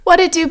What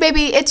it do,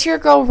 baby? It's your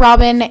girl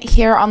Robyn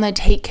here on the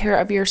Take Care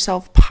of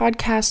Yourself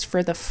podcast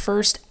for the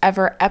first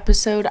ever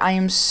episode. I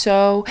am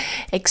so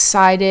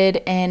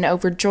excited and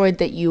overjoyed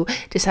that you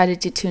decided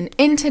to tune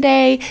in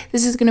today.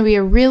 This is going to be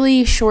a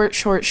really short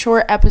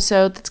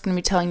episode that's going to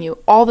be telling you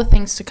all the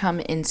things to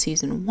come in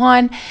season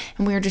 1,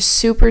 and we are just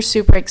super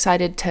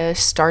excited to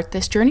start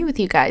this journey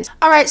with you guys.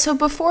 All right, so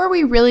before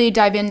we really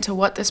dive into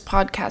what this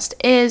podcast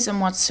is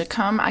and what's to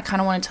come, I kind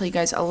of want to tell you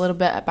guys a little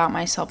bit about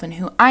myself and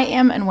who I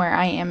am and where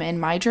I am in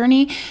my journey.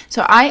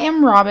 So I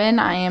am Robyn.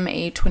 I am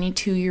a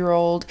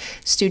 22-year-old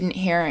student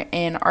here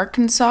in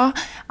Arkansas.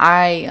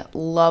 I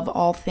love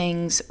all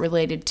things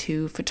related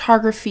to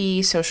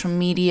photography, social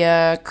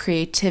media,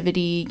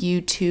 creativity,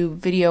 YouTube,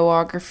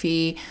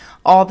 videography,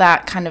 all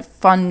that kind of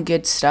fun,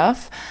 good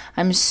stuff.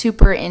 I'm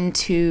super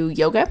into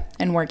yoga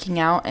and working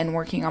out and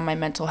working on my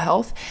mental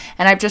health.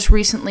 And I've just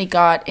recently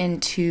got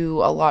into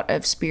a lot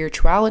of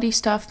spirituality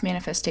stuff,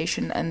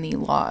 manifestation, and the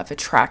law of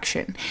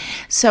attraction.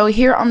 So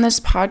here on this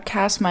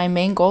podcast, my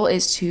main goal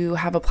is to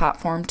have a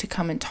platform to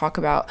come and talk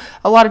about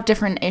a lot of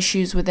different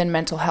issues within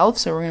mental health.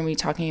 So we're going to be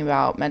talking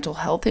about mental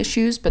health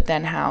issues, but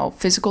then how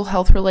physical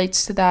health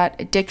relates to that,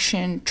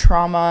 addiction,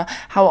 trauma,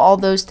 how all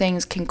those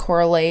things can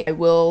correlate. I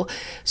will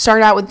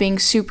start out with being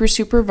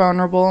super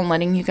vulnerable and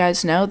letting you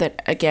guys know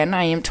that, again,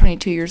 I am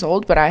 22 years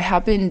old, but I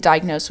have been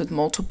diagnosed with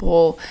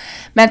multiple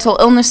mental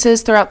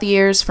illnesses throughout the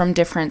years from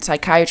different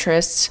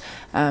psychiatrists,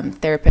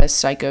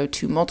 therapists. I go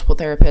to multiple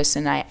therapists,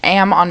 and I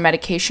am on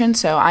medication,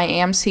 so I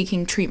am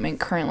seeking treatment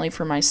currently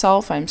for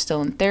myself. I'm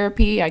still in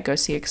therapy. I go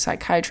see a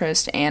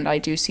psychiatrist, and I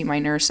do see my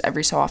nurse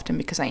every so often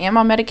because I am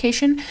on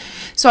medication.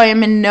 So I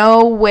am in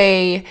no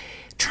way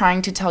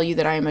trying to tell you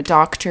that I am a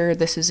doctor.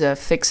 This is a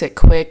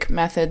fix-it-quick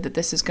method, that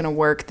this is going to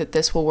work, that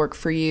this will work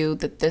for you,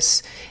 that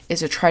this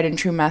is a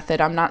tried-and-true method.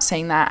 I'm not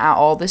saying that at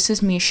all. This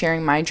is me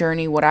sharing my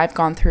journey, what I've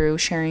gone through,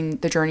 sharing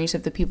the journeys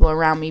of the people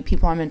around me,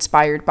 people I'm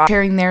inspired by,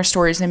 sharing their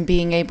stories and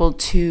being able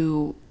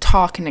to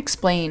talk and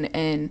explain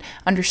and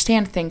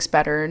understand things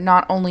better,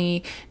 not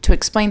only to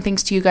explain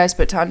things to you guys,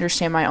 but to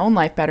understand my own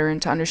life better and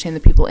to understand the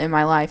people in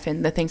my life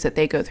and the things that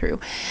they go through.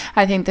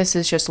 I think this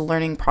is just a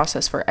learning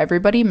process for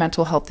everybody.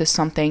 Mental health is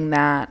something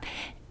that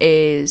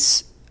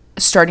is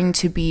starting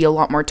to be a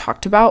lot more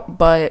talked about,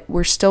 but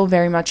we're still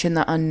very much in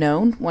the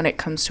unknown when it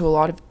comes to a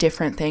lot of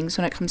different things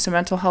when it comes to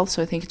mental health.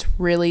 So I think it's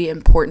really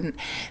important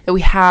that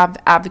we have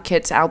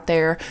advocates out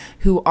there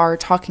who are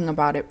talking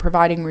about it,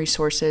 providing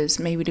resources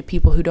maybe to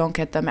people who don't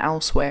get them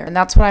elsewhere. And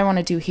that's what I want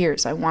to do here,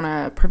 is I want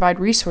to provide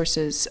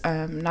resources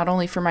not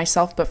only for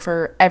myself but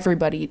for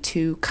everybody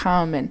to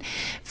come and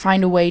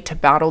find a way to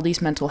battle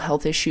these mental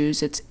health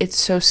issues. It's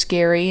so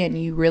scary,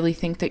 and you really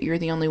think that you're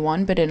the only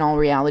one, but in all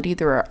reality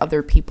there are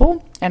other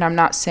people. And I'm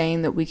not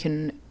saying that we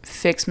can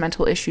fix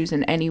mental issues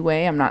in any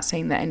way. I'm not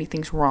saying that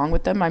anything's wrong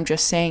with them. I'm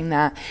just saying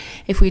that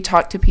if we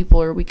talk to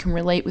people, or we can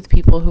relate with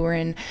people who are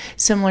in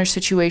similar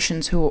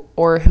situations who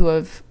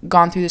have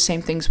gone through the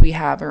same things we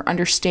have, or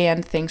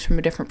understand things from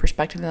a different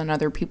perspective than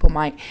other people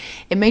might,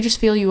 it may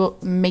just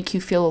make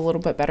you feel a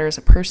little bit better as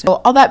a person.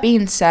 So all that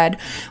being said,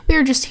 we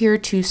are just here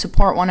to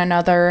support one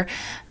another,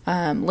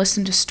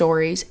 listen to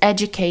stories,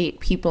 educate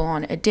people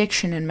on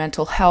addiction and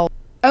mental health.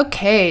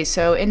 Okay,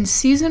 so in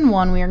season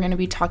 1, we are going to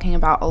be talking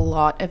about a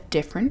lot of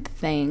different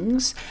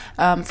things.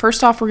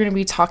 First off, we're going to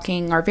be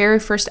talking, our very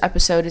first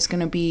episode is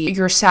going to be,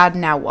 you're sad,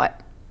 now what?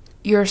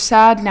 You're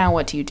sad, now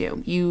what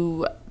do?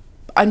 You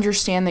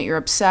understand that you're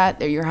upset,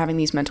 that you're having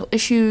these mental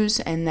issues,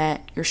 and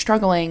that you're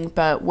struggling,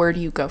 but where do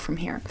you go from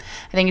here?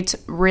 I think it's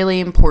really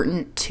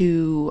important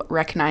to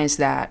recognize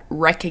that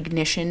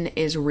recognition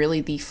is really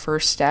the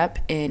first step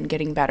in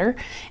getting better.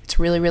 It's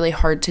really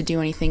hard to do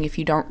anything if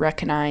you don't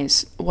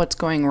recognize what's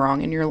going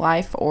wrong in your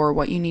life, or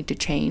what you need to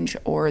change,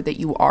 or that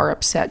you are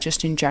upset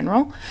just in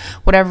general.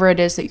 Whatever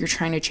it is that you're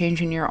trying to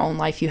change in your own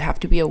life, you have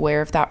to be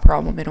aware of that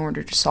problem in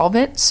order to solve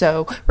it.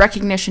 So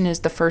recognition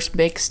is the first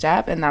big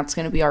step, and that's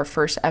going to be our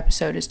first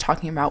episode, is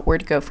talking about where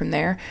to go from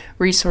there,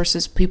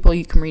 resources, people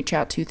you can reach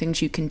out to,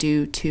 things you can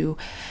do to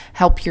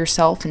help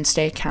yourself and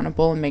stay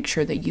accountable and make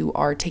sure that you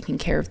are taking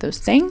care of those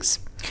things.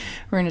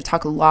 We're going to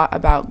talk a lot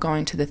about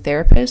going to the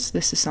therapist.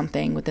 This is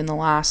something within the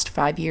last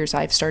 5 years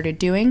I've started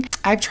doing.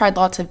 I've tried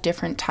lots of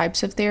different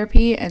types of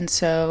therapy, and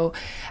so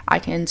I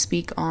can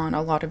speak on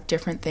a lot of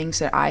different things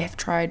that I have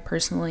tried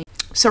personally.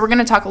 So we're going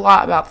to talk a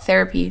lot about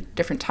therapy,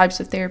 different types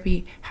of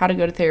therapy, how to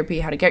go to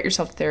therapy, how to get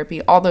yourself to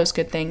therapy, all those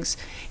good things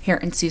here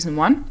in season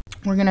 1.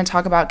 We're going to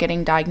talk about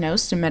getting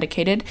diagnosed and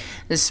medicated.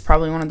 This is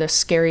probably one of the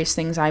scariest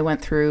things I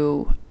went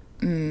through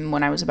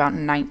when I was about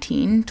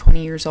 19,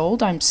 20 years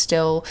old. I'm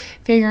still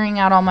figuring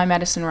out all my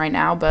medicine right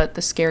now, but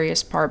the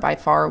scariest part by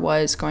far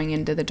was going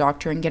into the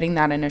doctor and getting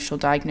that initial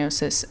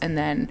diagnosis, and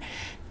then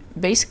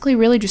basically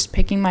really just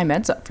picking my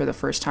meds up for the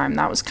first time.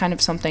 That was kind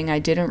of something I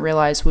didn't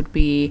realize would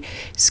be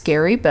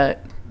scary,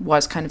 but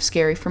was kind of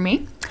scary for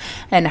me,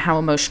 and how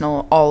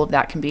emotional all of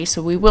that can be.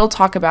 So we will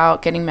talk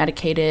about getting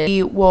medicated.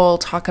 We will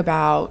talk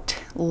about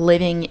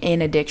living in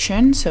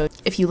addiction. So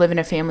if you live in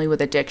a family with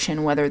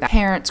addiction, whether that's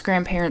parents,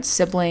 grandparents,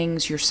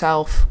 siblings,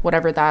 yourself,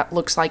 whatever that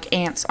looks like,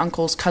 aunts,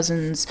 uncles,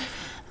 cousins,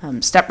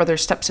 stepbrothers,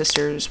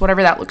 stepsisters,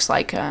 whatever that looks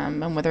like,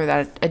 and whether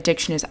that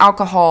addiction is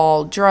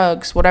alcohol,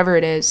 drugs, whatever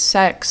it is,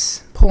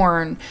 sex,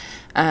 porn.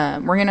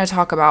 We're going to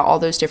talk about all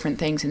those different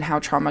things and how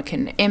trauma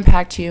can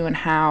impact you, and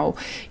how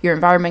your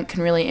environment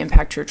can really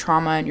impact your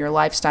trauma and your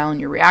lifestyle and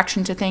your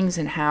reaction to things,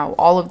 and how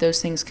all of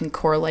those things can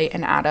correlate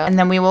and add up. And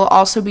then we will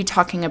also be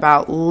talking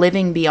about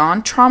living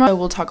beyond trauma. So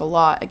we'll talk a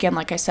lot, again,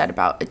 like I said,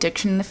 about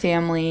addiction in the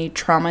family,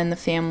 trauma in the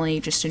family,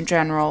 just in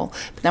general.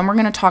 But then we're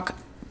going to talk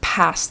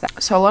past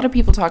that. So a lot of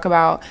people talk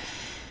about,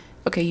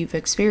 okay, you've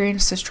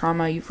experienced this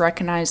trauma, you've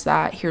recognized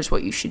that, here's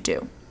what you should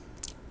do.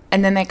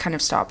 And then they kind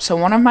of stop. So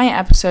one of my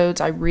episodes,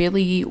 I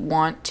really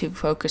want to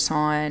focus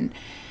on,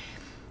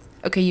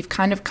 okay, you've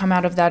kind of come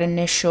out of that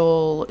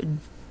initial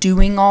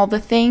doing all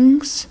the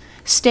things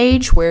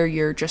stage where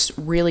you're just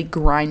really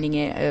grinding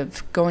it,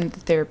 of going to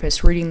the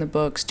therapist, reading the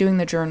books, doing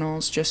the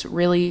journals, just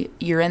really,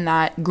 you're in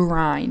that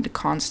grind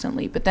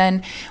constantly. But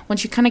then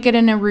once you kind of get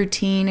in a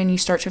routine and you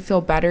start to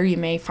feel better, you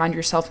may find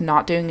yourself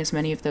not doing as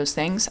many of those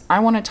things. I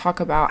want to talk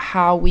about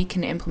how we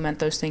can implement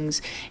those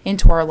things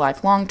into our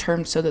life long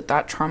term so that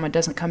that trauma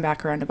doesn't come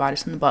back around to bite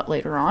us in the butt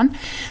later on.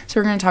 So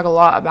we're going to talk a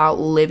lot about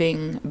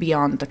living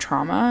beyond the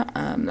trauma.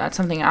 That's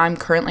something I'm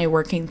currently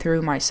working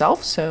through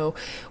myself, so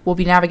we'll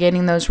be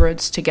navigating those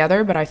roads together.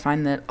 But I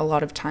find that a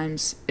lot of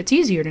times it's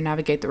easier to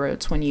navigate the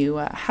roads when you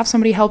have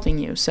somebody helping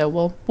you. So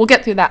we'll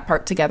get through that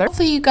part together.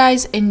 Hopefully you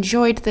guys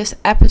enjoyed this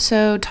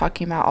episode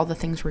talking about all the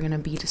things we're going to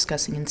be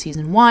discussing in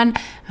season 1.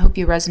 I hope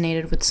you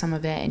resonated with some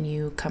of it and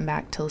you come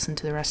back to listen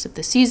to the rest of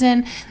the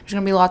season. There's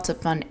going to be lots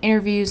of fun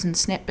interviews and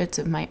snippets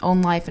of my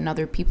own life and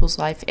other people's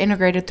life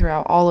integrated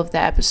throughout all of the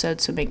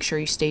episodes. So make sure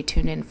you stay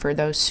tuned in for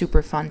those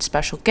super fun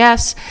special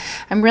guests.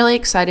 I'm really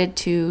excited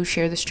to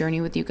share this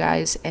journey with you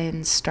guys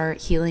and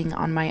start healing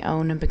on my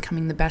own and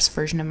becoming the best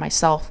version of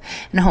myself,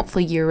 and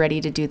hopefully you're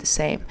ready to do the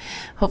same.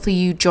 Hopefully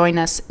you join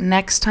us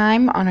next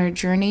time on our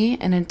journey,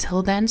 and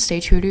until then, stay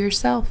true to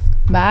yourself.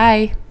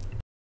 Bye.